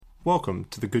Welcome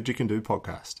to the Good You Can Do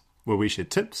podcast, where we share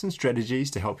tips and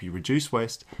strategies to help you reduce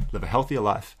waste, live a healthier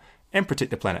life, and protect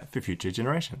the planet for future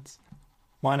generations.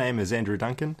 My name is Andrew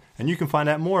Duncan, and you can find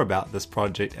out more about this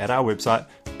project at our website,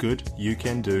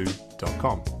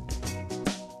 goodyoucando.com.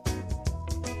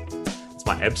 It's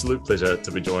my absolute pleasure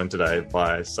to be joined today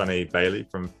by Sonnie Bailey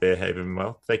from Fairhaven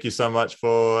Wealth. Thank you so much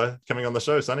for coming on the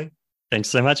show, Sonnie. Thanks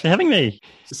so much for having me.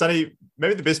 So, Sonnie,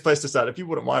 maybe the best place to start, if you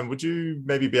wouldn't mind, would you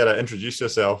maybe be able to introduce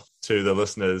yourself to the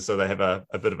listeners so they have a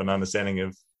bit of an understanding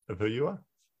of who you are?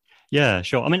 Yeah,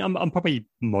 sure. I mean, I'm probably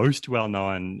most well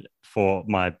known for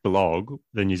my blog,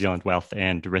 the New Zealand Wealth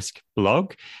and Risk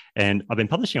blog, and I've been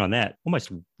publishing on that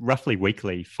almost roughly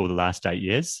weekly for the last 8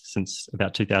 years, since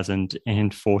about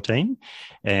 2014,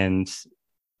 and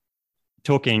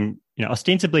talking,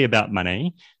 ostensibly about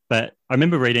money. But I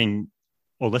remember reading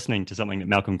or listening to something that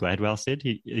Malcolm Gladwell said.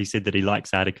 He said that he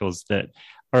likes articles that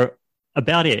are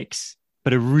about X,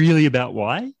 but are really about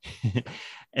Y.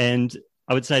 And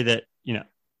I would say that,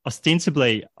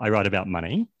 ostensibly I write about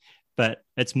money, but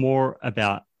it's more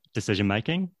about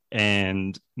decision-making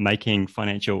and making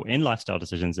financial and lifestyle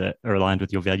decisions that are aligned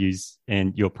with your values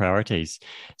and your priorities.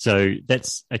 So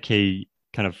that's a key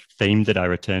kind of theme that I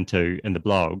return to in the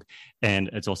blog. And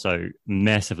it's also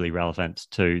massively relevant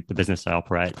to the business I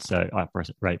operate. So I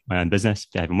operate my own business,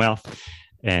 Fairhaven Wealth,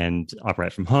 and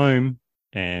operate from home.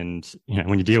 And,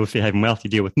 when you deal with Fairhaven Wealth, you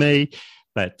deal with me.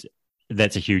 But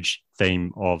that's a huge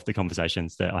theme of the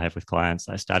conversations that I have with clients,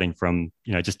 starting from,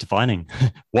 just defining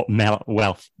what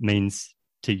wealth means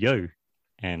to you.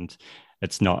 And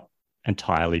it's not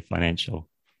entirely financial.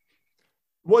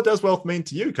 What does wealth mean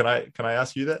to you? Can I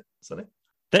ask you that, Sonnie?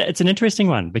 It's an interesting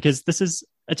one because it's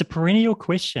a perennial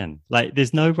question. Like,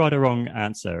 there's no right or wrong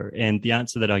answer. And the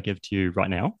answer that I give to you right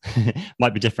now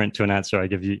might be different to an answer I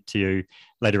give to you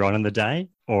later on in the day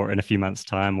or in a few months'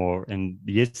 time or in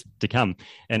the years to come.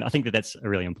 And I think that that's a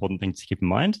really important thing to keep in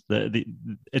mind.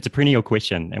 It's a perennial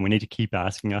question, and we need to keep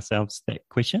asking ourselves that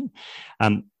question.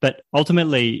 But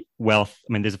ultimately, wealth,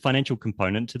 there's a financial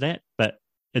component to that, but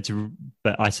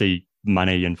I see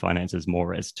money and finances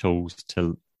more as tools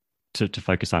to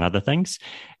focus on other things.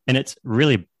 And it's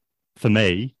really, for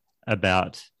me,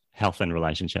 about health and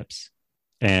relationships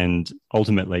and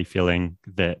ultimately feeling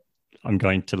that I'm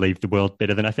going to leave the world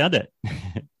better than I found it.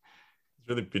 It's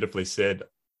really beautifully said.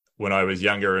 When I was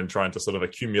younger and trying to sort of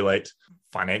accumulate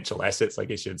financial assets, I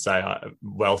guess you'd say,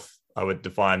 wealth, I would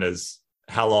define as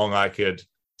how long I could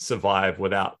survive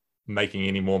without making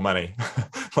any more money,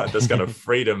 like this kind of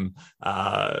freedom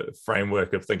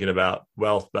framework of thinking about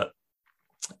wealth. But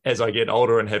as I get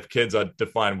older and have kids, I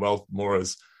define wealth more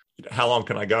as how long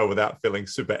can I go without feeling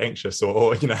super anxious,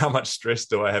 or how much stress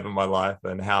do I have in my life,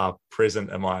 and how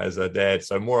present am I as a dad?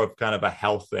 So more of kind of a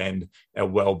health and a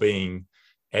well-being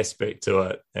aspect to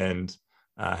it, and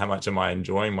how much am I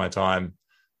enjoying my time?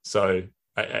 So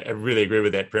I really agree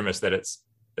with that premise that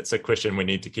it's a question we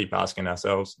need to keep asking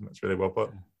ourselves. That's really well put.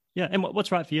 Yeah, and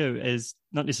what's right for you is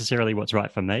not necessarily what's right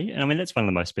for me. And that's one of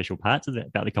the most special parts of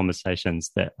about the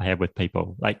conversations that I have with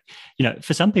people. Like,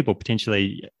 for some people,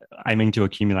 potentially aiming to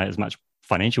accumulate as much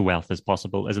financial wealth as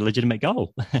possible is a legitimate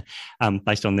goal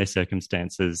based on their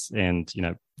circumstances and,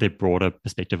 their broader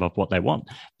perspective of what they want.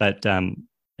 But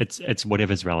it's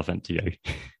whatever's relevant to you.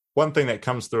 One thing that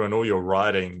comes through in all your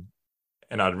writing,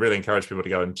 and I'd really encourage people to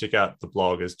go and check out the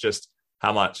blog, is just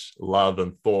how much love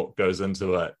and thought goes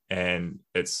into it. And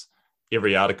it's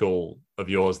every article of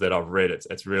yours that I've read,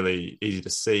 it's really easy to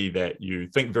see that you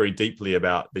think very deeply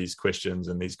about these questions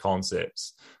and these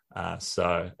concepts.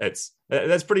 So that's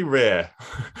pretty rare.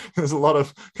 There's a lot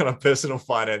of kind of personal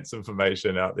finance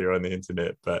information out there on the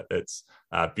internet, but it's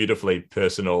beautifully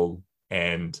personal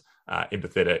and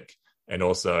empathetic, and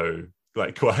also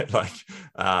quite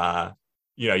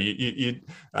you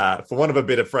for want of a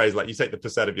better phrase, you take the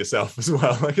piss out of yourself as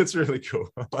well. It's really cool.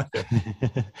 I like it.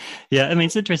 Yeah,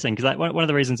 it's interesting because one of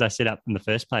the reasons I set up in the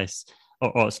first place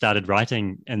or started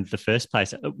writing in the first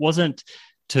place, it wasn't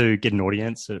to get an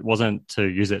audience. It wasn't to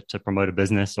use it to promote a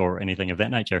business or anything of that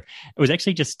nature. It was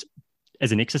actually just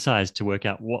as an exercise to work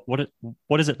out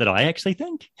what is it that I actually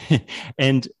think.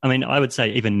 And I would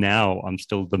say even now I'm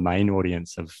still the main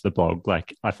audience of the blog.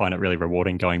 I find it really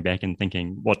rewarding going back and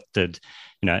thinking, what did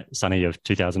Sonnie of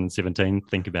 2017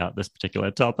 think about this particular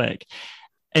topic?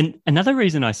 And another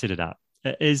reason I set it up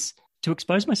is to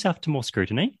expose myself to more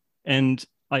scrutiny. And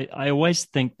I always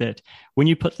think that when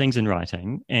you put things in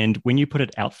writing and when you put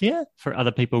it out there for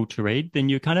other people to read, then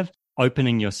you're kind of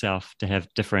opening yourself to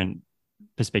have different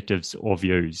perspectives or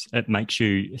views. It makes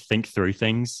you think through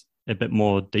things a bit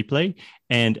more deeply,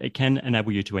 and it can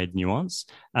enable you to add nuance.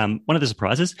 One of the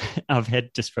surprises I've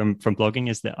had just from blogging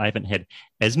is that I haven't had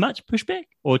as much pushback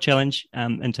or challenge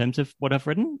in terms of what I've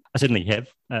written. I certainly have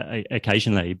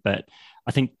occasionally, but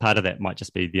I think part of that might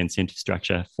just be the incentive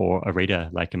structure for a reader.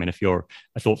 Like, I mean, if you're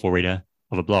a thoughtful reader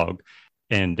of a blog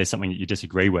and there's something that you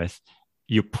disagree with,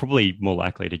 you're probably more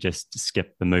likely to just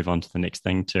skip and move on to the next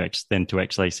thing than to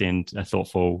actually send a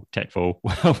thoughtful, tactful,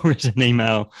 well-written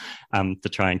email to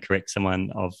try and correct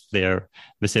someone of their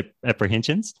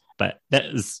misapprehensions. But that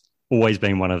has always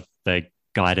been one of the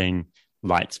guiding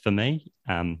lights for me.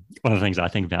 One of the things I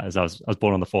think about is I was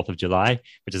born on the 4th of July,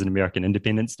 which is an American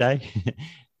Independence Day,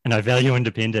 and I value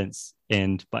independence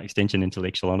and, by extension,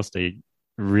 intellectual honesty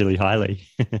really highly.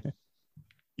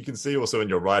 You can see also in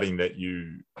your writing that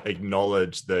you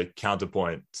acknowledge the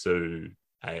counterpoint to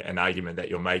an argument that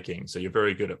you're making. So you're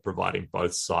very good at providing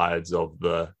both sides of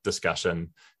the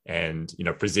discussion and,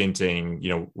 presenting,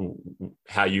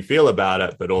 how you feel about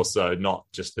it, but also not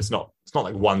just, it's not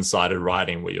like one-sided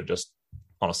writing where you're just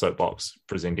on a soapbox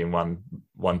presenting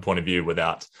one point of view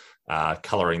without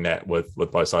coloring that with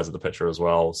both sides of the picture as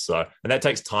well. So, and that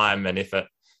takes time and effort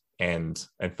and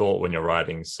thought when you're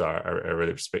writing. So I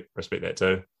really respect that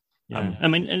too. Yeah, I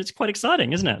mean, and it's quite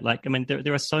exciting, isn't it? Like, I mean,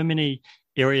 there are so many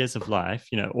areas of life,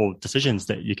 or decisions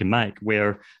that you can make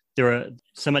where there are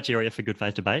so much area for good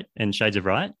faith debate and shades of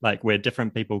right, like where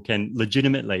different people can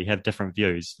legitimately have different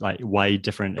views, like weigh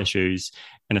different issues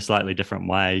in a slightly different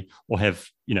way, or have,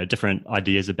 different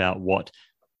ideas about what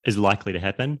is likely to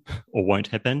happen or won't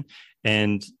happen.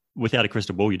 And without a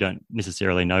crystal ball, you don't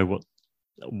necessarily know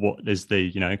what is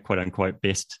the quote unquote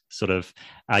best sort of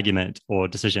argument or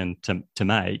decision to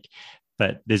make,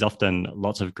 but there's often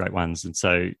lots of great ones. And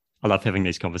so I love having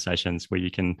these conversations where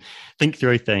you can think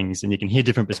through things and you can hear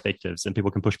different perspectives and people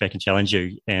can push back and challenge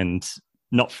you, and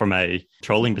not from a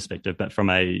trolling perspective, but from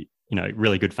a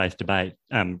really good faith debate,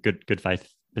 good faith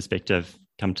perspective,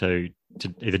 come to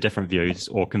either different views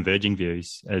or converging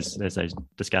views as they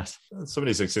discuss. So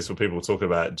many successful people talk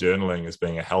about journaling as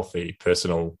being a healthy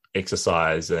personal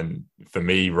exercise. And for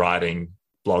me, writing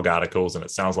blog articles, and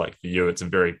it sounds like for you, it's a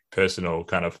very personal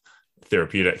kind of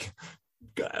therapeutic.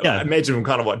 Yeah. I imagine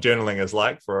kind of what journaling is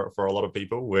like for a lot of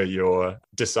people, where you're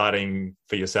deciding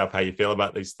for yourself how you feel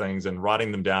about these things, and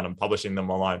writing them down and publishing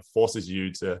them online forces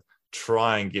you to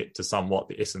try and get to somewhat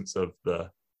the essence of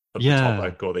the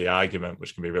topic or the argument,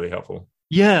 which can be really helpful.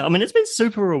 Yeah, I mean, it's been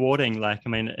super rewarding. Like, I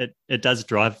mean, it does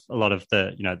drive a lot of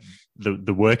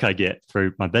the work I get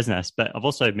through my business, but I've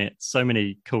also met so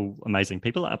many cool, amazing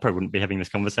people. I probably wouldn't be having this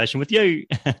conversation with you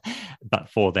but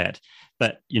for that.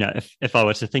 But, if I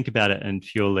were to think about it in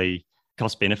purely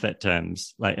cost-benefit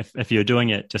terms, like if you're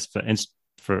doing it just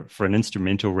for an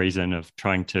instrumental reason of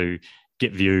trying to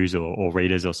get views or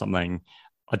readers or something,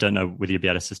 I don't know whether you'll be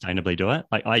able to sustainably do it.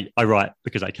 Like I write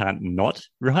because I can't not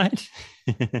write.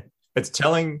 It's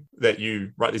telling that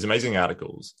you write these amazing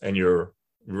articles and you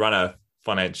run a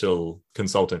financial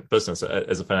consultant business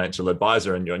as a financial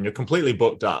advisor, and you're completely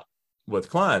booked up with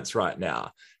clients right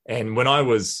now. And when I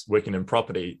was working in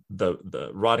property,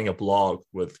 the writing a blog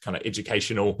with kind of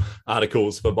educational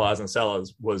articles for buyers and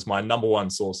sellers was my number one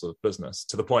source of business,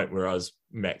 to the point where I was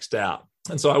maxed out.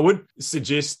 And so I would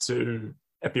suggest to,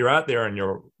 if you're out there and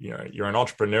you're an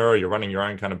entrepreneur, you're running your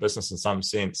own kind of business in some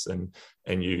sense,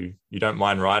 and you don't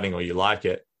mind writing, or you like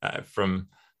it, from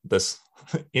this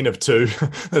N of two,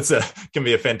 can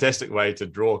be a fantastic way to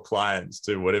draw clients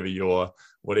to whatever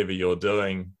you're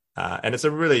doing. And it's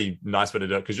a really nice way to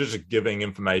do it, because you're just giving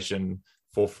information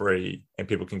for free and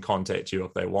people can contact you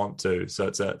if they want to. So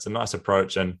it's a nice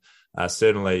approach, and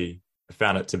certainly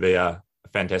found it to be a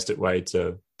fantastic way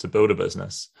to build a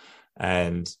business.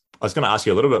 And I was going to ask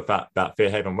you a little bit about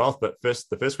Fairhaven Wealth, but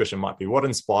the first question might be, what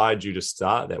inspired you to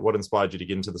start that? What inspired you to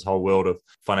get into this whole world of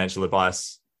financial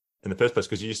advice in the first place?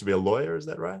 Because you used to be a lawyer, is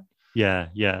that right? Yeah.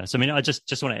 So, I mean, I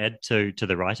just want to add to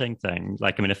the writing thing.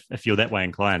 Like, I mean, if you're that way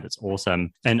inclined, it's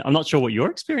awesome. And I'm not sure what your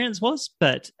experience was,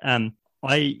 but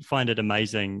I find it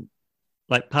amazing,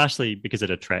 like partially because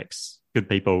it attracts good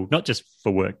people, not just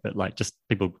for work, but like just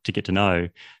people to get to know.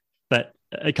 But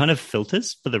it kind of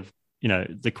filters for the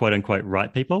quote unquote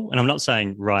right people. And I'm not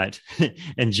saying right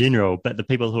in general, but the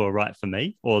people who are right for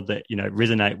me, or that,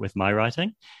 resonate with my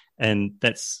writing. And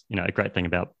that's, a great thing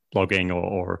about blogging,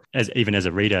 or even as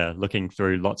a reader, looking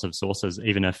through lots of sources,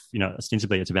 even if,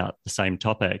 ostensibly it's about the same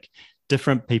topic.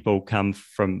 Different people come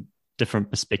from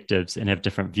different perspectives and have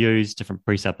different views, different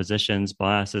presuppositions,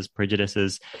 biases,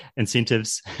 prejudices,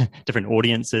 incentives, different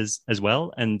audiences as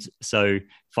well. And so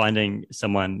finding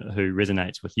someone who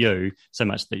resonates with you so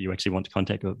much that you actually want to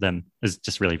contact with them is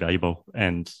just really valuable.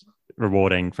 And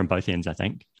rewarding from both ends, I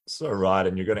think. So right,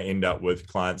 and you're going to end up with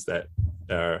clients that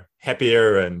are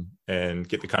happier and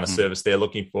get the kind of service they're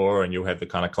looking for, and you'll have the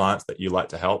kind of clients that you like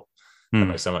to help. That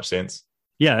makes so much sense.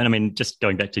 Yeah, and I mean, just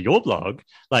going back to your blog,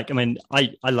 like, I mean,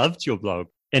 I loved your blog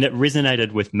and it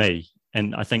resonated with me.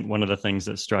 And I think one of the things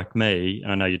that struck me,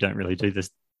 and I know you don't really do this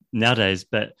nowadays,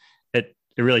 but it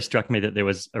really struck me that there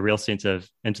was a real sense of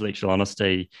intellectual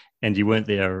honesty, and you weren't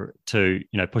there to,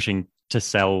 pushing to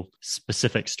sell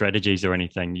specific strategies or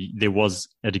anything. There was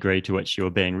a degree to which you were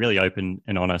being really open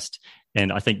and honest.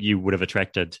 And I think you would have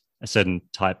attracted a certain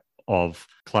type of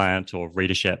client or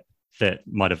readership that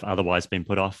might have otherwise been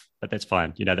put off, but that's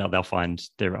fine. They'll find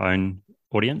their own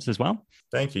audience as well.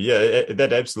 Thank you. Yeah,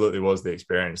 that absolutely was the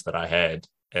experience that I had.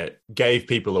 It gave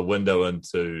people a window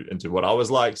into what I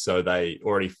was like. So they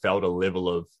already felt a level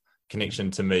of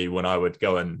connection to me when I would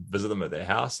go and visit them at their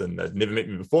house, and they'd never met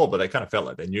me before, but they kind of felt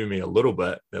like they knew me a little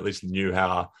bit, at least knew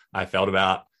how I felt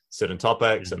about certain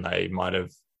topics. And they might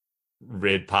have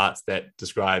read parts that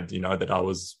described, that I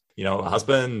was, a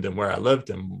husband and where I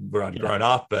lived and where I'd grown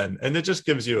up. And it just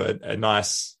gives you a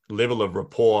nice level of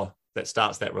rapport that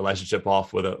starts that relationship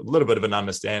off with a little bit of an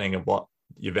understanding of what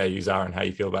your values are and how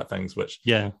you feel about things, which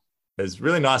is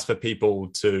really nice for people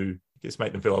to, I guess,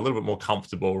 make them feel a little bit more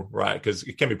comfortable, right? Because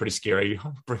it can be pretty scary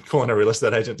calling a real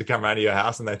estate agent to come around to your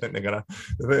house and they think they're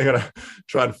gonna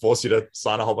try and force you to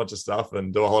sign a whole bunch of stuff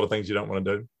and do a whole lot of things you don't want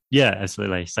to do. Yeah,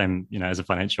 absolutely. Same, as a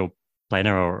financial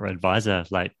planner or advisor,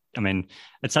 like, I mean,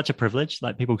 it's such a privilege.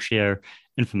 Like, people share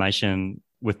information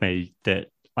with me that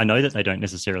I know that they don't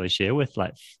necessarily share with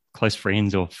like close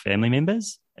friends or family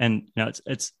members. And,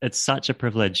 it's such a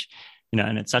privilege,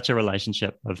 and it's such a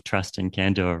relationship of trust and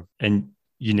candor. And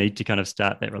you need to kind of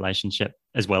start that relationship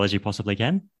as well as you possibly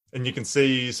can. And you can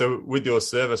see, so with your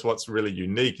service, what's really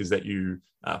unique is that you,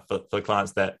 for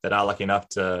clients that are lucky enough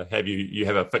to have you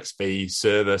have a fixed fee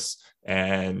service.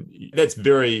 And that's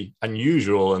very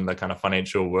unusual in the kind of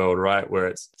financial world, right? Where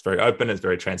it's very open, it's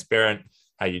very transparent.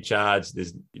 How you charge,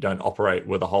 you don't operate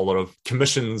with a whole lot of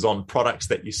commissions on products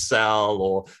that you sell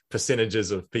or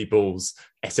percentages of people's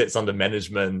assets under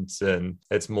management. And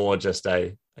it's more just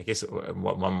I guess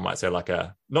what one might say, like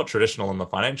a, not traditional in the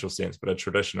financial sense, but a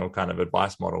traditional kind of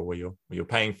advice model where you're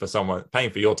paying for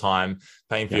your time,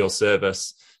 paying for your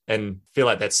service, and feel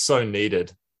like that's so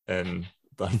needed in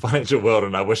the financial world.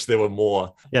 And I wish there were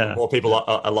more people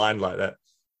aligned like that.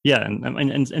 Yeah,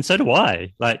 and so do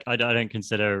I. Like, I don't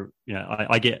consider,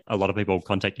 I get a lot of people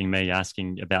contacting me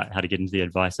asking about how to get into the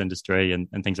advice industry and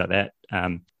things like that.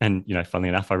 And, funnily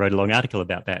enough, I wrote a long article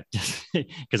about that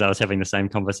because I was having the same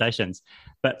conversations.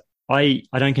 But I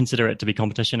don't consider it to be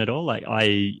competition at all. Like,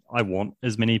 I want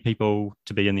as many people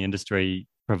to be in the industry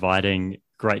providing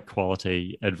great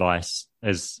quality advice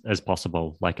as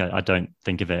possible. Like, I don't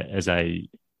think of it as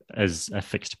a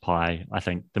fixed pie. I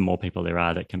think the more people there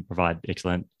are that can provide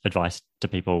excellent advice to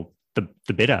people,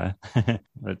 the better.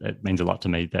 It means a lot to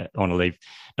me that I want to leave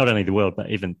not only the world, but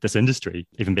even this industry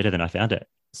even better than I found it.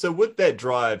 So with that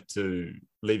drive to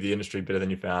leave the industry better than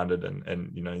you found it,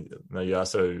 and you are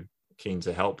so keen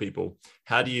to help people,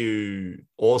 how do you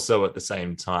also at the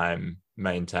same time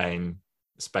maintain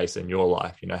space in your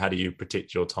life? How do you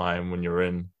protect your time when you're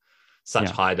in such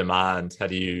high demand? How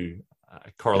do you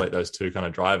correlate those two kind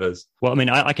of drivers? Well, I mean,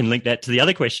 I can link that to the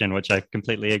other question, which I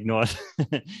completely ignored,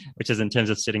 which is in terms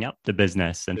of setting up the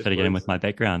business and fitting it in with my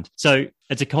background. So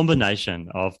it's a combination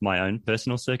of my own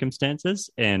personal circumstances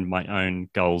and my own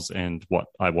goals and what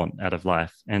I want out of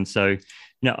life. And so,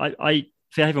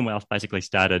 Fairhaven Wealth basically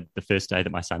started the first day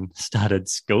that my son started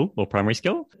school or primary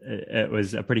school. It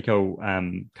was a pretty cool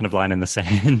kind of line in the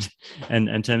sand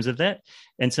in terms of that.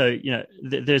 And so,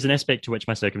 there's an aspect to which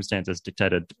my circumstances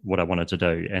dictated what I wanted to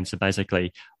do. And so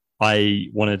basically, I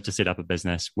wanted to set up a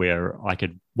business where I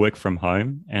could work from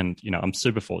home. And, I'm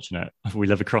super fortunate. We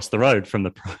live across the road from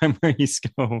the primary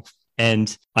school.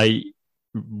 And I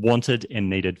wanted and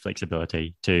needed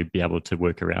flexibility to be able to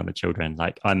work around the children.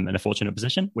 Like, I'm in a fortunate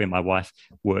position where my wife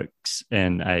works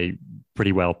in a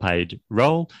pretty well-paid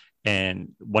role. And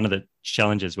one of the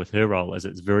challenges with her role is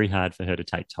it's very hard for her to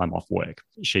take time off work.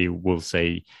 She will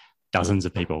see dozens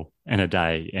of people in a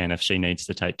day. And if she needs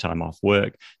to take time off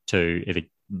work to either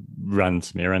run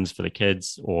some errands for the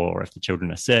kids or if the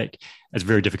children are sick, it's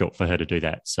very difficult for her to do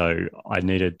that. So I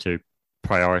needed to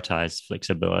prioritize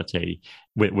flexibility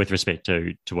with respect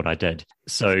to what I did.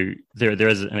 So there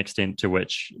is an extent to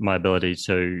which my ability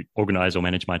to organize or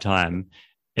manage my time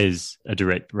is a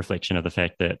direct reflection of the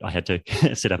fact that I had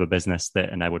to set up a business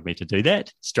that enabled me to do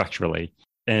that structurally.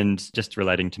 And just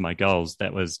relating to my goals,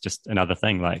 that was just another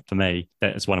thing. Like for me,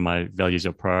 that is one of my values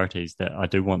or priorities, that I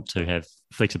do want to have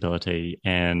flexibility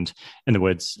and, in the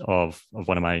words of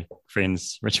one of my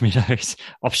friends, Rich Meadows,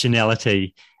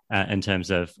 optionality in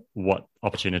terms of what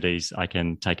opportunities I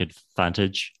can take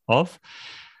advantage of.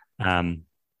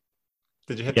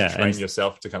 Did you have to train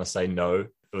yourself to kind of say no?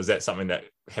 Was that something that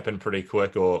happened pretty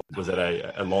quick, or was it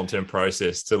a long-term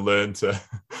process to learn to?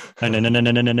 No.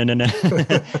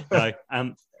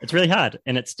 No, it's really hard,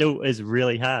 and it still is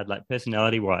really hard. Like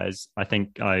personality-wise, I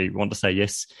think I want to say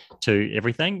yes to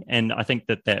everything, and I think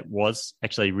that was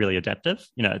actually really adaptive.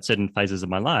 At certain phases of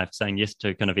my life, saying yes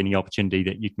to kind of any opportunity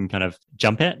that you can kind of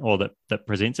jump at or that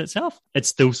presents itself. It's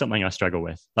still something I struggle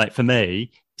with. Like for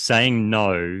me, saying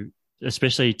no,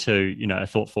 especially to, a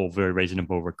thoughtful, very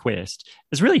reasonable request,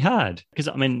 is really hard. Because,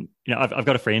 I've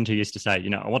got a friend who used to say,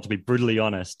 I want to be brutally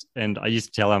honest. And I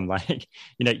used to tell him, like,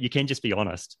 you can just be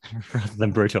honest rather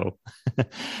than brutal.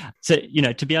 So,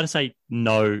 to be able to say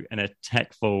no in a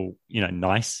tactful,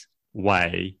 nice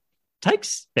way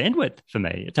takes bandwidth for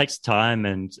me. It takes time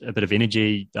and a bit of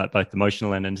energy, both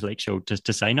emotional and intellectual,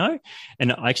 to say no.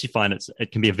 And I actually find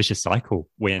it can be a vicious cycle.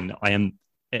 When I am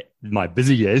at my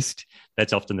busiest,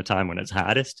 that's often the time when it's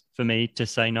hardest for me to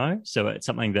say no. So it's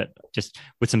something that, just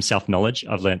with some self-knowledge,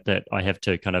 I've learned that I have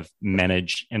to kind of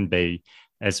manage and be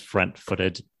as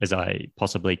front-footed as I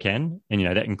possibly can. And,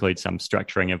 that includes some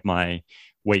structuring of my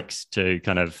weeks to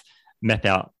kind of map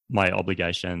out my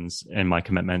obligations and my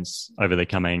commitments over the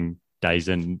coming days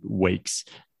and weeks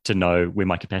to know where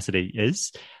my capacity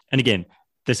is. And again,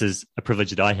 this is a privilege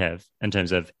that I have in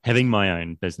terms of having my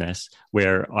own business,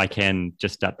 where I can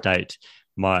just update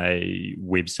my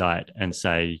website and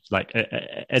say, like,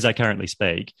 as I currently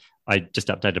speak, I just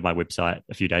updated my website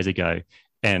a few days ago,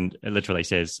 and it literally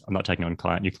says I'm not taking on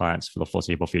new clients for the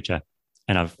foreseeable future.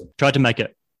 And I've tried to make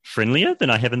it friendlier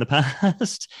than I have in the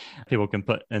past. People can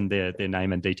put in their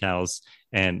name and details,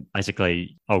 and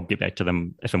basically I'll get back to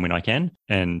them if and when I can.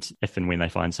 And if and when they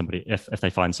find somebody, if they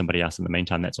find somebody else in the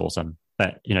meantime, that's awesome.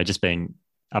 But, just being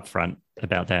upfront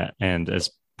about that and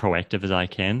as proactive as I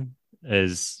can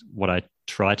is what I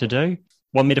try to do.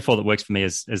 One metaphor that works for me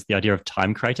is the idea of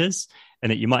time craters,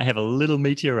 and that you might have a little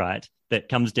meteorite that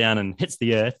comes down and hits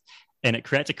the earth, and it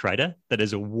creates a crater that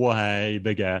is way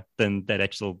bigger than that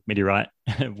actual meteorite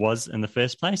was in the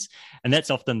first place. And that's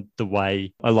often the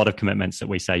way a lot of commitments that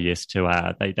we say yes to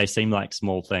are. They seem like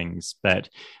small things, but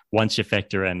once you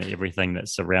factor in everything that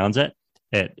surrounds it,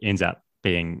 it ends up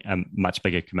being a much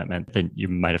bigger commitment than you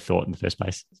might have thought in the first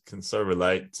place. Can so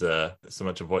relate to so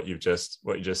much of what you just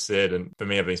said. And for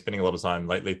me, I've been spending a lot of time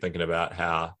lately thinking about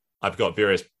how I've got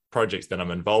various projects that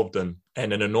I'm involved in.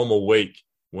 And in a normal week,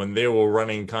 when they're all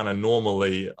running kind of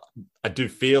normally, I do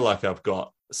feel like I've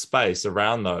got space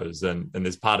around those. And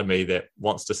there's part of me that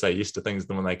wants to say yes to things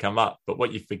when they come up. But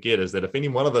what you forget is that if any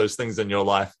one of those things in your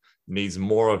life needs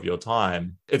more of your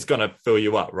time, it's going to fill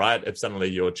you up, right? If suddenly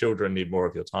your children need more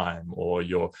of your time, or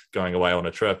you're going away on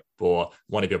a trip, or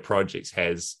one of your projects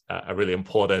has a really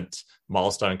important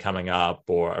milestone coming up,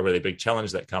 or a really big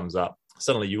challenge that comes up,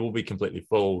 suddenly you will be completely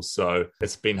full. So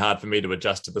it's been hard for me to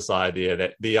adjust to this idea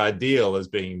that the ideal is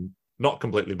being not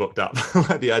completely booked up.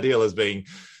 The ideal is being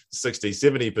 60,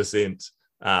 70%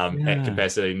 at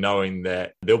capacity, knowing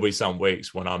that there'll be some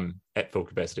weeks when I'm at full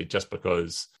capacity just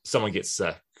because someone gets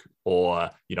sick, or,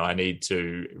 I need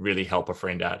to really help a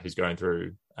friend out who's going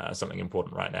through something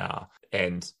important right now.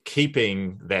 And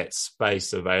keeping that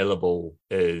space available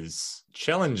is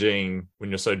challenging when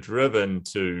you're so driven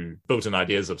to built-in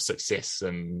ideas of success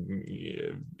and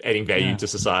adding value to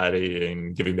society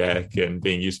and giving back and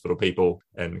being useful to people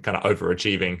and kind of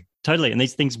overachieving. Totally. And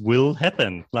these things will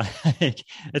happen. Like,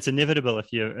 it's inevitable.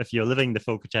 If you're living the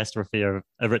full catastrophe of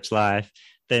a rich life,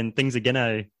 then things are going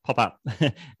to pop up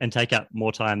and take up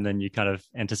more time than you kind of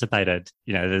anticipated.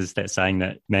 There's that saying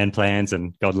that man plans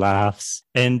and God laughs.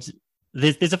 And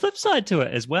there's a flip side to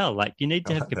it as well. Like, you need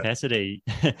to have capacity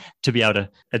to be able to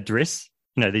address,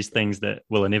 these things that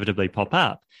will inevitably pop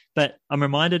up. But I'm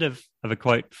reminded of a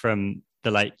quote from the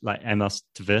late Amos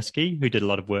Tversky, who did a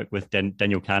lot of work with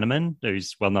Daniel Kahneman,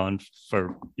 who's well known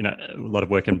for a lot of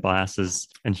work in biases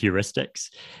and heuristics.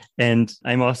 And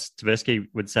Amos Tversky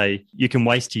would say, you can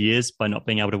waste years by not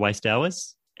being able to waste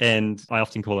hours. And I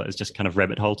often call it as just kind of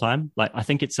rabbit hole time. Like, I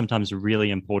think it's sometimes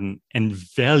really important and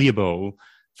valuable,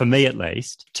 for me at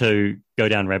least, to go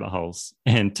down rabbit holes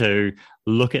and to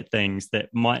look at things that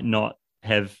might not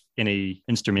have any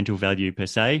instrumental value per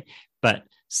se, but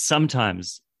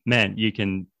sometimes, man, you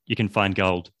can find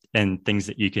gold and things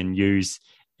that you can use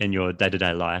in your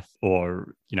day-to-day life,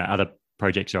 or other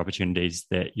projects or opportunities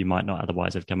that you might not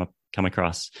otherwise have come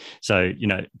across. So,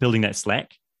 building that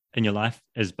slack in your life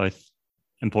is both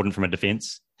important from a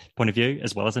defense point of view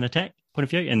as well as an attack point of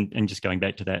view, and just going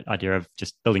back to that idea of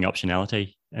just building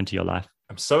optionality into your life.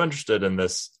 I'm so interested in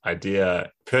this idea,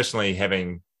 personally,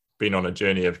 having been on a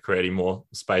journey of creating more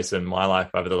space in my life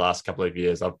over the last couple of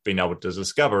years. I've been able to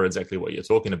discover exactly what you're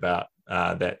talking about,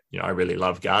 that, I really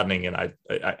love gardening, and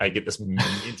I get this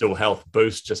mental health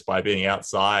boost just by being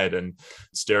outside and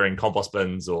stirring compost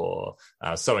bins or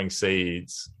sowing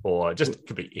seeds, or just it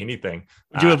could be anything.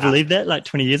 Would you have believed that like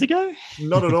 20 years ago?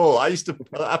 Not at all. I used to,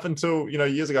 up until,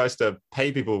 years ago, I used to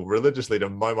pay people religiously to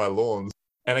mow my lawns.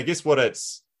 And I guess what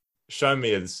it's shown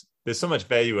me is there's so much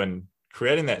value in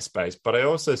creating that space. But I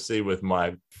also see with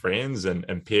my friends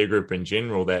and peer group in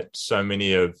general that so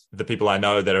many of the people I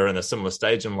know that are in a similar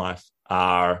stage in life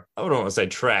are, I wouldn't want to say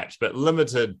trapped, but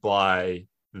limited by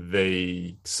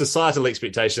the societal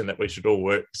expectation that we should all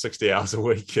work 60 hours a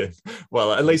week, and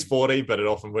well, at least 40, but it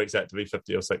often works out to be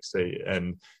 50 or 60.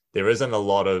 And there isn't a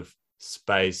lot of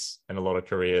space and a lot of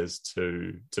careers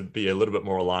to be a little bit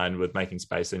more aligned with making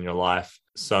space in your life.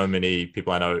 So many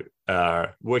people I know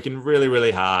are working really,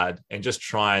 really hard and just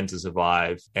trying to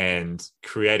survive, and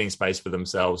creating space for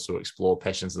themselves to explore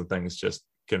passions and things just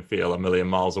can feel a million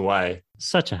miles away.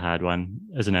 Such a hard one,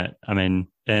 isn't it? I mean,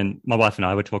 and my wife and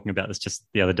I were talking about this just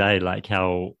the other day, like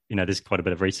how, there's quite a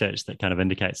bit of research that kind of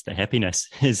indicates that happiness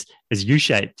is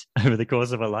U-shaped over the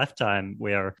course of a lifetime,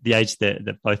 where the age that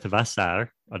both of us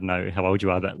are, I don't know how old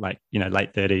you are, but like,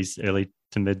 late 30s, early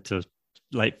to mid to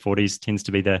late 40s tends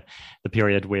to be the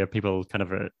period where people kind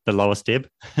of are at the lowest ebb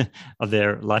of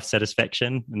their life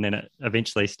satisfaction. And then it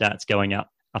eventually starts going up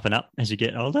and up as you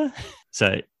get older.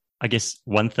 So I guess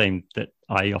one theme that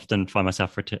I often find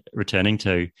myself returning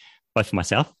to, both for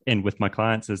myself and with my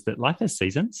clients, is that life has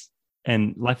seasons,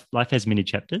 and life has many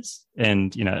chapters.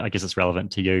 And, I guess it's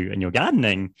relevant to you and your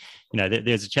gardening.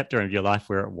 There's a chapter of your life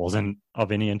where it wasn't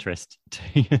of any interest to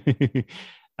you,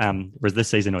 whereas this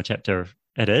season or chapter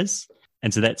it is.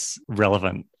 And so that's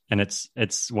relevant. And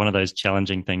it's one of those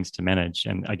challenging things to manage.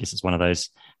 And I guess it's one of those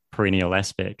perennial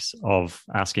aspects of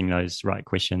asking those right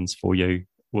questions for you,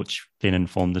 which then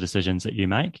inform the decisions that you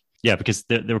make. Yeah, because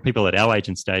there are people at our age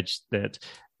and stage that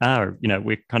are,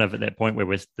 we're kind of at that point where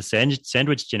we're the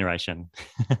sandwich generation,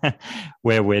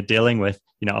 where we're dealing with,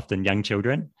 often young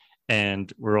children.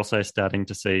 And we're also starting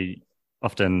to see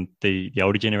often the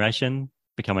older generation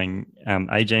becoming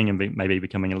aging and maybe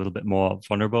becoming a little bit more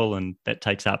vulnerable. And that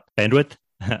takes up bandwidth,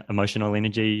 emotional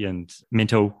energy and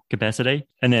mental capacity.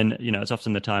 And then, it's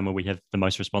often the time where we have the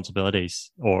most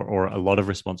responsibilities or a lot of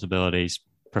responsibilities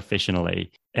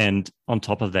professionally. And on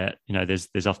top of that,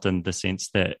 there's often the sense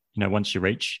that, once you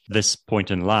reach this point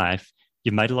in life,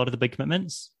 you've made a lot of the big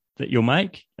commitments that you'll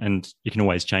make, and you can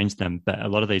always change them. But a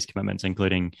lot of these commitments,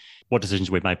 including what decisions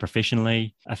we've made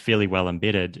professionally, are fairly well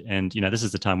embedded. And, this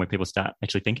is the time where people start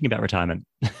actually thinking about retirement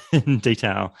in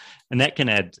detail. And that can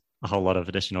add a whole lot of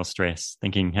additional stress,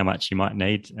 thinking how much you might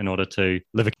need in order to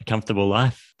live a comfortable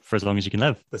life for as long as you can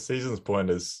live. The seasons point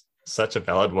is such a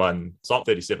valid one. So I'm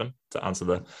 37, to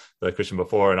answer the question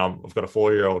before, and I've got a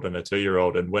 4-year-old and a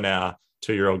 2-year-old. And when our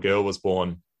 2-year-old girl was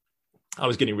born, I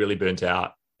was getting really burnt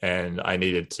out, and I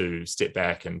needed to step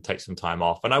back and take some time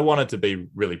off. And I wanted to be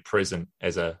really present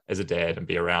as a dad and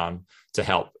be around to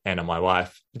help Anna, my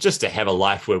wife, just to have a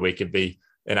life where we could be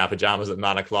in our pajamas at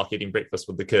 9 o'clock eating breakfast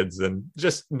with the kids and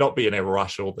just not be in a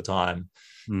rush all the time.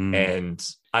 And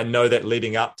I know that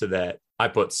leading up to that, I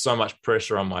put so much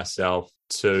pressure on myself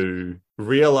to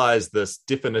realize this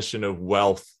definition of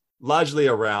wealth, largely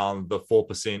around the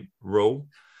 4% rule,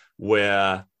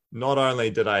 where not only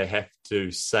did I have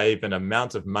to save an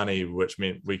amount of money, which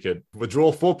meant we could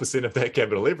withdraw 4% of that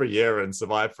capital every year and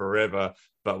survive forever,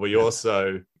 but we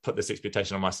also put this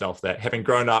expectation on myself that, having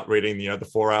grown up reading, the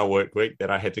 4-hour work week, that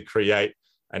I had to create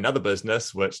another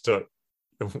business which took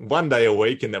 1 day a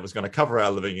week, and that was going to cover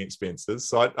our living expenses.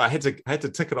 So I had to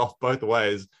tick it off both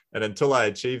ways. And until I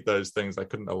achieved those things, I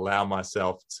couldn't allow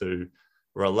myself to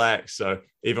relax. So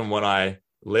even when I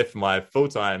left my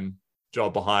full-time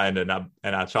job behind and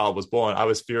our child was born, I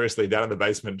was furiously down in the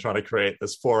basement trying to create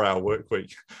this 4-hour work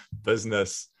week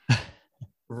business,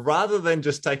 rather than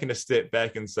just taking a step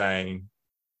back and saying,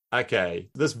 okay,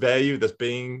 this value, this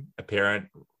being a parent,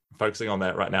 focusing on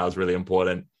that right now is really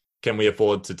important. Can we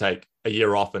afford to take a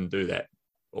year off and do that?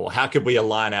 Or how could we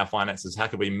align our finances? How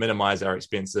could we minimize our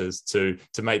expenses to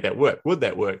make that work? Would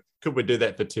that work? Could we do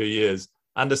that for 2 years?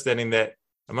 Understanding that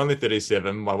I'm only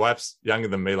 37. My wife's younger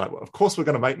than me. Like, well, of course, we're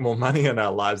going to make more money in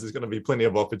our lives. There's going to be plenty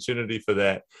of opportunity for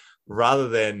that, rather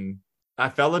than I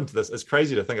fell into this. It's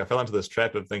crazy to think I fell into this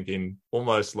trap of thinking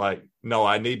almost like, no,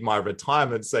 I need my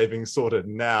retirement savings sorted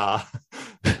now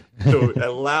to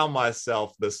allow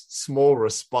myself this small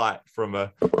respite from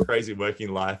a crazy working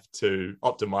life to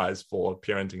optimize for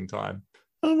parenting time.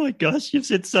 Oh my gosh, you've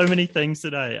said so many things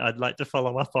today I'd like to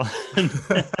follow up on.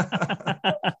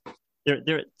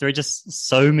 There are just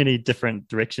so many different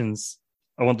directions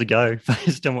I want to go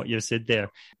based on what you've said there.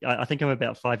 I think I'm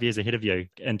about 5 years ahead of you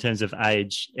in terms of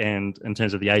age and in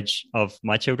terms of the age of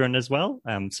my children as well,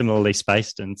 similarly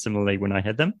spaced and similarly when I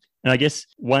had them. And I guess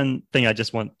one thing I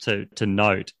just want to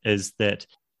note is that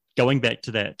going back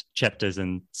to that chapters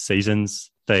and seasons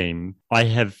theme, I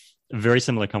have a very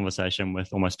similar conversation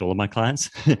with almost all of my clients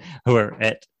who are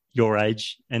at your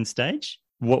age and stage.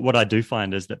 What I do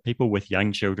find is that people with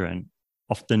young children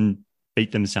often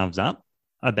beat themselves up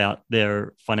about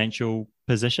their financial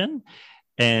position.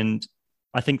 And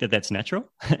I think that that's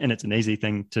natural and it's an easy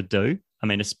thing to do. I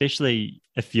mean, especially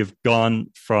if you've gone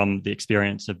from the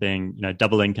experience of being,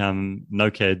 double income,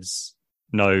 no kids,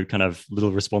 no kind of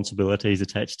little responsibilities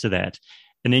attached to that.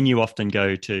 And then you often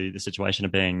go to the situation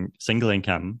of being single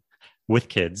income with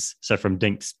kids, so from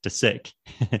dinks to sick,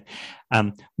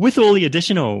 with all the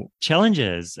additional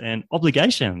challenges and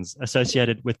obligations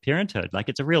associated with parenthood. Like,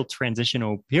 it's a real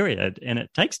transitional period and it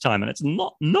takes time and it's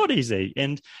not easy.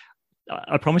 And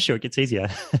I promise you it gets easier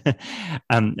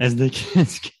as the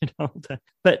kids get older.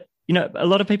 But, a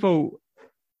lot of people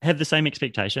have the same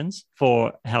expectations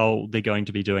for how they're going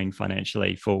to be doing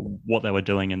financially for what they were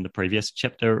doing in the previous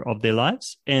chapter of their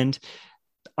lives. And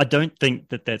I don't think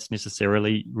that that's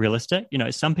necessarily realistic.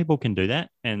 Some people can do that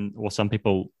or some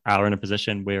people are in a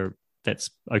position where that's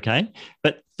okay.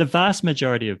 But the vast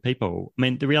majority of people, I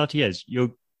mean, the reality is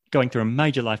you're going through a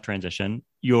major life transition.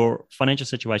 Your financial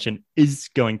situation is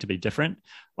going to be different.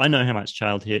 I know how much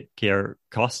childcare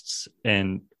costs.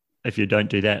 And if you don't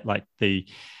do that, like the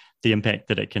impact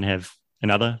that it can have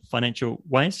in other financial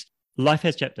ways. Life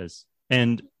has chapters.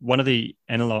 And one of the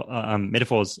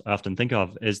metaphors I often think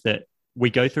of is that we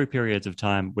go through periods of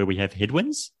time where we have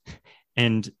headwinds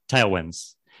and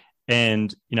tailwinds.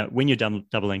 And, when you're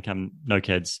double income, no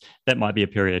kids, that might be a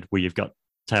period where you've got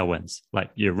tailwinds.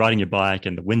 Like, you're riding your bike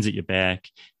and the wind's at your back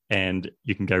and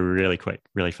you can go really quick,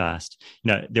 really fast.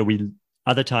 There'll be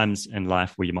other times in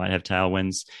life where you might have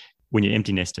tailwinds when you're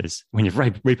empty nesters, when you've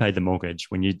repaid the mortgage,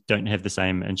 when you don't have the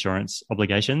same insurance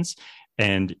obligations,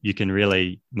 and you can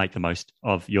really make the most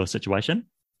of your situation.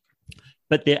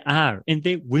 But there are, and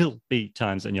there will be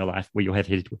times in your life where you'll have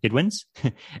headwinds.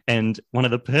 And one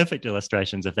of the perfect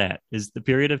illustrations of that is the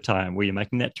period of time where you're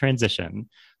making that transition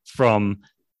from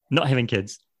not having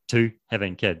kids to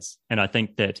having kids. And I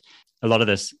think that a lot of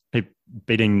this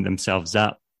beating themselves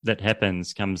up that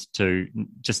happens comes to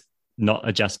just not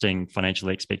adjusting financial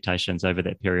expectations over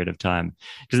that period of time.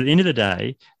 Because at the end of the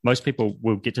day, most people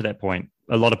will get to that point.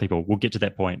 A lot of people will get to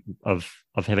that point of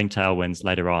having tailwinds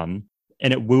later on.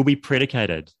 And it will be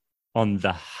predicated on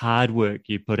the hard work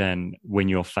you put in when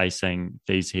you're facing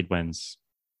these headwinds.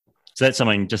 So that's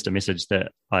just a message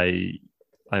that I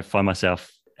find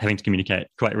myself having to communicate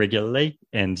quite regularly,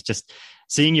 and just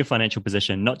seeing your financial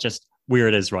position, not just where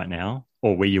it is right now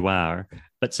or where you are,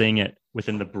 but seeing it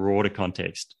within the broader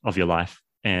context of your life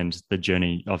and the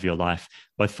journey of your life,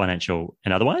 both financial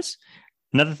and otherwise.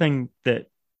 Another thing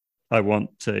that I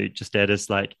want to just add is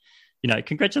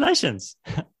congratulations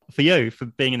for you for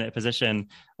being in that position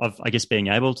of, I guess, being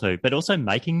able to, but also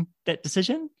making that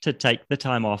decision to take the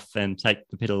time off and take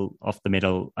the pedal off the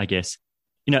metal, I guess.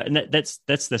 And that's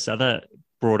this other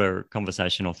broader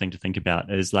conversation or thing to think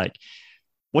about is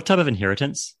what type of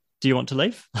inheritance do you want to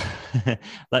leave?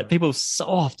 People so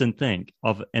often think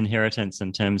of inheritance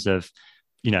in terms of,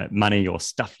 money or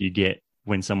stuff you get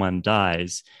when someone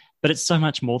dies, but it's so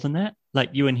much more than that.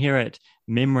 You inherit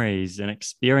memories and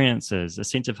experiences, a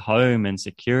sense of home and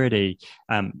security,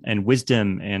 and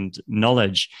wisdom and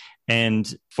knowledge.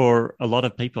 And for a lot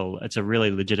of people, it's a really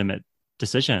legitimate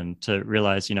decision to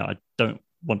realize, I don't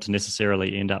want to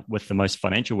necessarily end up with the most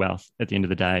financial wealth at the end of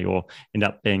the day or end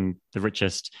up being the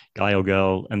richest guy or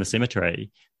girl in the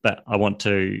cemetery. But I want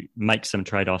to make some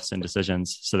trade-offs and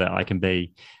decisions so that I can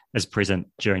be as present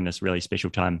during this really special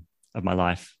time of my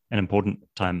life, an important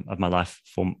time of my life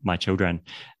for my children.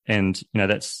 And,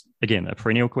 that's, again, a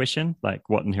perennial question,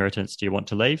 what inheritance do you want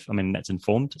to leave? I mean, that's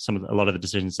informed a lot of the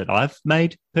decisions that I've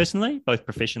made personally, both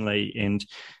professionally and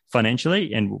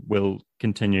financially, and will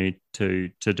continue to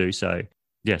do so.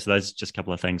 Yeah, so those are just a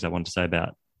couple of things I want to say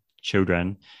about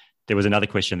children. There was another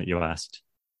question that you asked.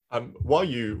 While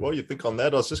you think on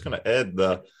that, I was just going to add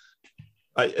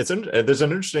there's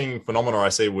an interesting phenomenon I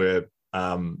see where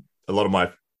a lot of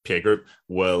my peer group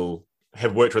will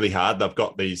have worked really hard. They've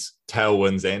got these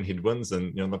tailwinds and headwinds,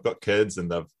 and they've got kids,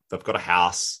 and they've got a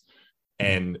house,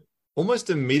 and almost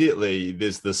immediately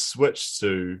there's this switch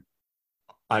to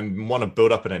I want to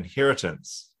build up an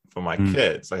inheritance for my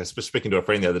kids. Like I was speaking to a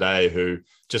friend the other day who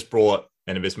just bought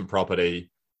an investment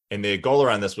property, and their goal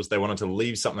around this was they wanted to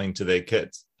leave something to their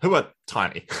kids who are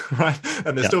tiny, right?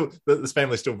 And they're still, this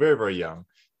family's still very, very young.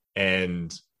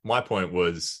 And my point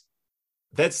was,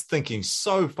 that's thinking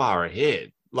so far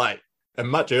ahead. Like a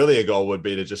much earlier goal would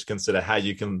be to just consider how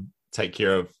you can take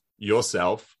care of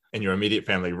yourself and your immediate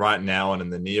family right now and in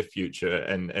the near future,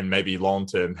 and maybe long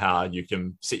term, how you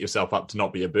can set yourself up to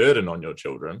not be a burden on your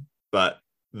children. But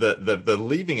the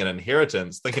leaving an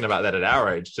inheritance, thinking about that at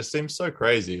our age just seems so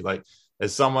crazy. Like,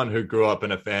 as someone who grew up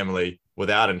in a family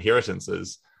without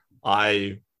inheritances,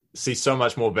 I see so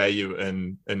much more value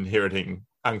in inheriting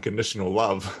unconditional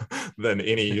love than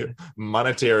any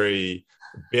monetary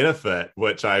benefit,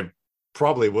 which I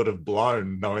probably would have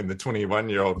blown knowing the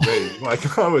 21-year-old me.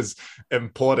 Like, I was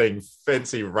importing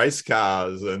fancy race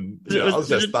cars, and did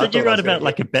you write about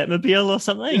like a Batmobile or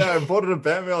something? Yeah, I imported a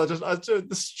Batmobile. I was doing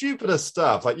the stupidest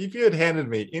stuff. Like, if you had handed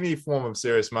me any form of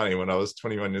serious money when I was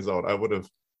 21 years old, I would have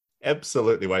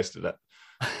absolutely wasted it.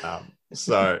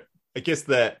 So I guess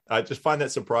that I just find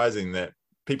that surprising that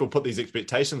people put these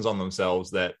expectations on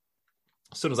themselves that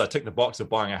as soon as I tick the box of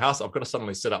buying a house, I've got to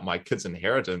suddenly set up my kids'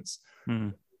 inheritance,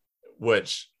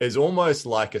 which is almost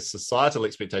like a societal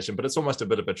expectation, but it's almost a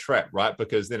bit of a trap, right?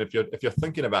 Because then if you're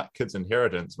thinking about kids'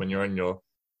 inheritance when you're in your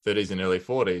 30s and early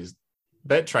 40s,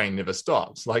 that train never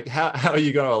stops. Like, how are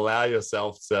you going to allow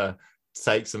yourself to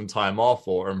take some time off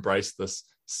or embrace this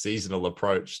seasonal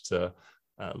approach to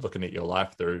looking at your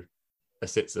life through a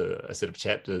set of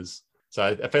chapters? So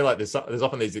I feel like there's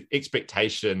often these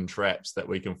expectation traps that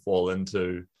we can fall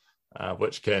into,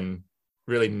 which can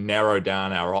really narrow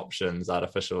down our options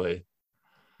artificially.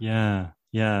 Yeah.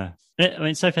 I mean,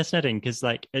 it's so fascinating because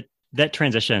like that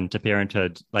transition to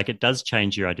parenthood, like it does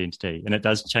change your identity and it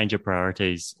does change your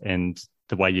priorities and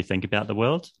the way you think about the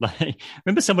world. Like,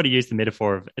 remember somebody used the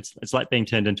metaphor of it's like being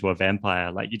turned into a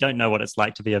vampire. Like, you don't know what it's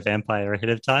like to be a vampire ahead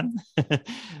of time,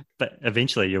 but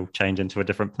eventually you'll change into a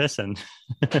different person.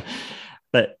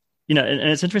 But, and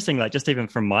it's interesting, like just even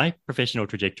from my professional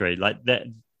trajectory, like that,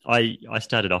 I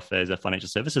started off as a financial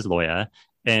services lawyer,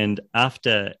 and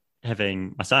after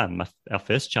having my son, our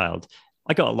first child,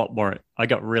 I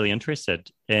got really interested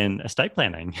in estate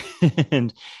planning.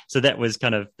 And so that was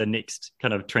kind of the next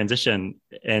kind of transition.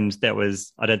 And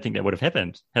I don't think that would have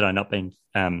happened had I not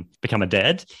become a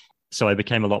dad. So I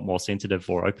became a lot more sensitive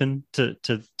or open to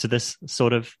this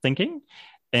sort of thinking.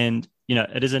 And,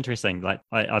 it is interesting. Like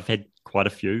I've had quite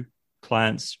a few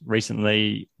clients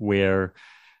recently where,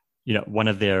 one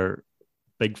of their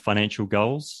big financial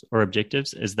goals or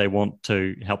objectives is they want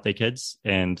to help their kids,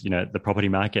 and the property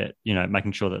market,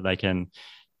 making sure that they can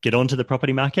get onto the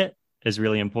property market is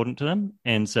really important to them.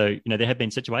 And so there have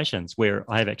been situations where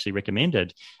I have actually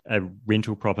recommended a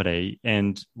rental property,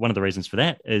 and one of the reasons for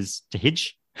that is to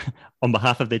hedge on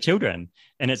behalf of their children.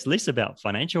 And it's less about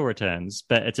financial returns,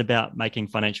 but it's about making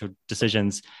financial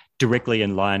decisions directly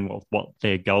in line with what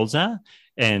their goals are.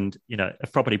 And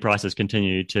if property prices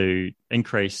continue to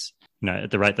increase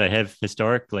at the rate they have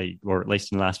historically, or at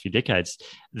least in the last few decades,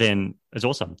 then it's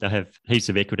awesome. They'll have heaps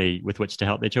of equity with which to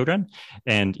help their children.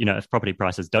 And, if property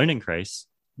prices don't increase,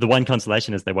 the one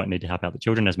consolation is they won't need to help out the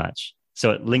children as much.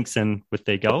 So it links in with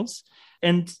their goals.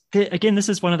 And again, this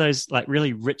is one of those like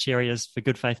really rich areas for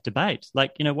good faith debate.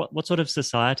 Like, what sort of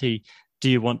society do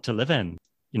you want to live in?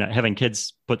 Having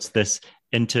kids puts this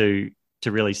into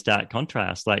really stark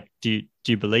contrast. Like, do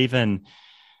you believe in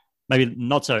maybe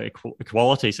not so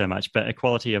equality so much, but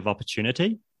equality of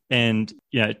opportunity? And,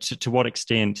 to what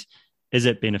extent is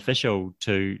it beneficial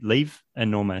to leave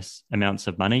enormous amounts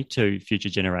of money to future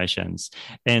generations?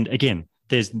 And again,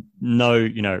 there's no,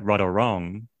 right or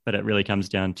wrong, but it really comes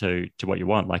down to what you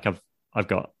want. Like I've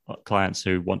got clients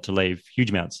who want to leave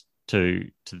huge amounts to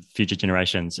future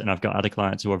generations. And I've got other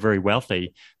clients who are very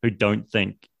wealthy who don't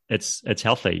think it's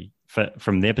healthy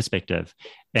from their perspective.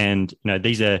 And,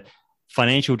 these are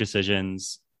financial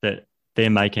decisions that they're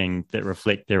making that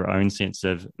reflect their own sense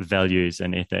of values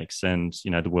and ethics and,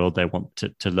 the world they want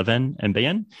to live in and be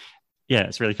in. Yeah,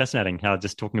 it's really fascinating how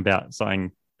just talking about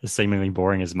something as seemingly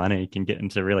boring as money can get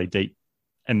into really deep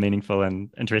and meaningful and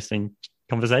interesting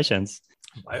conversations.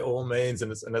 By all means,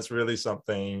 and it's really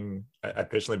something I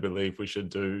personally believe we should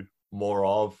do more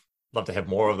of. Love to have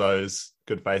more of those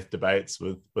good faith debates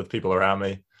with people around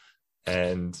me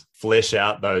and flesh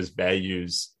out those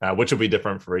values, which will be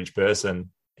different for each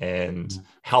person, and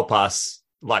help us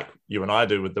like you and I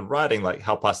do with the writing, like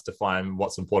help us define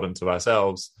what's important to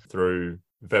ourselves through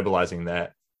verbalizing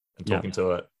that and talking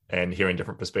to it and hearing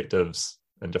different perspectives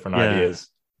and different ideas.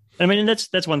 I mean,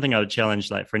 that's one thing I would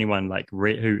challenge, like for anyone like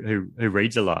who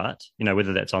reads a lot,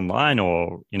 whether that's online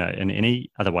or in any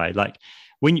other way. Like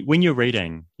when you're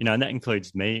reading, and that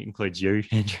includes me, includes you,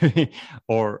 Andrew,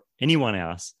 or anyone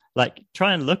else. Like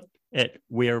try and look at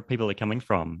where people are coming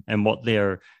from and what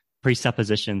their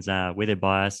presuppositions are, where their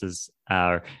biases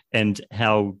are, and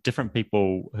how different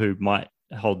people who might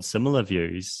hold similar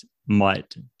views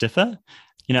might differ.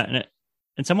 And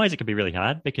in some ways it can be really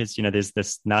hard because, there's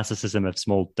this narcissism of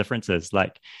small differences.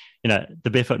 Like, the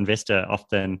barefoot investor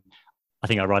often, I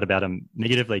think I write about him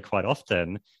negatively quite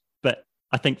often, but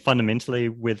I think fundamentally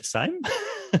we're the same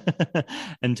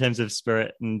in terms of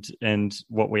spirit and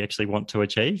what we actually want to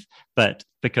achieve. But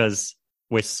because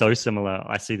we're so similar,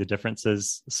 I see the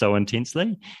differences so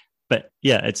intensely. But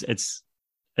yeah, it's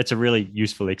a really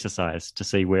useful exercise to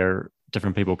see where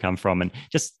different people come from. And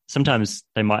just sometimes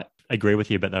they might agree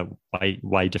with you, but they're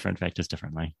way different factors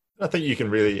differently. I think you can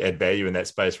really add value in that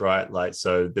space, right? Like,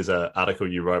 so there's an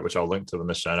article you wrote, which I'll link to in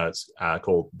the show notes,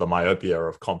 called The Myopia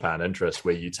of Compound Interest,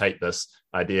 where you take this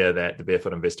idea that the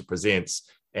barefoot investor presents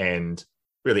and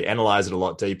really analyze it a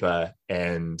lot deeper.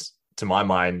 And to my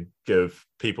mind, give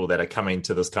people that are coming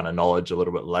to this kind of knowledge a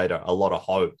little bit later a lot of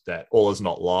hope that all is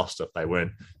not lost if they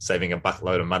weren't saving a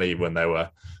buckload of money when they were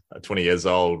 20 years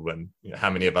old, when how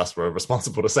many of us were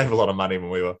responsible to save a lot of money when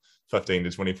we were 15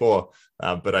 to 24.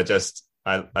 But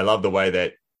I love the way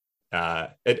that I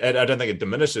don't think it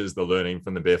diminishes the learning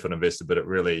from the barefoot investor, but it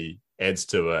really adds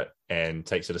to it and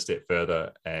takes it a step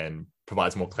further and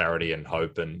provides more clarity and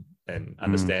hope and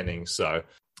understanding. So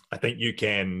I think you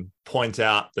can point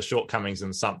out the shortcomings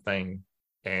in something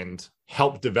and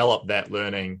help develop that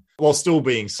learning while still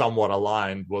being somewhat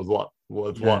aligned with what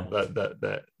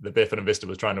the barefoot investor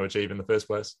was trying to achieve in the first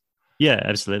place. Yeah,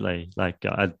 absolutely. Like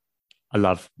I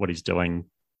love what he's doing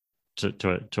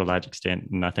to a large extent,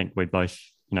 and I think we're both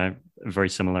very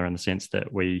similar in the sense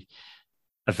that we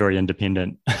are very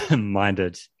independent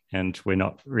minded, and we're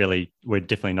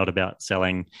definitely not about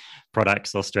selling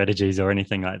products or strategies or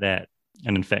anything like that.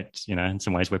 And in fact, in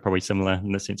some ways we're probably similar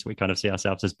in the sense we kind of see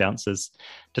ourselves as bouncers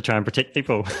to try and protect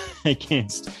people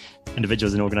against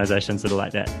individuals and organizations that are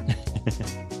like that.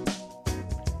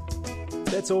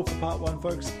 That's all for part one,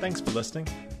 folks. Thanks for listening.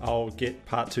 I'll get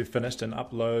part two finished and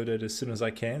uploaded as soon as I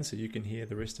can so you can hear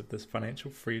the rest of this financial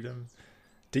freedom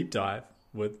deep dive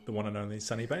with the one and only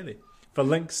Sonnie Bailey. For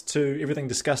links to everything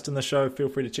discussed in the show, feel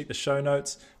free to check the show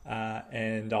notes,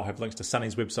 and I'll have links to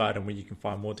Sonnie's website and where you can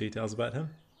find more details about him.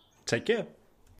 Take care.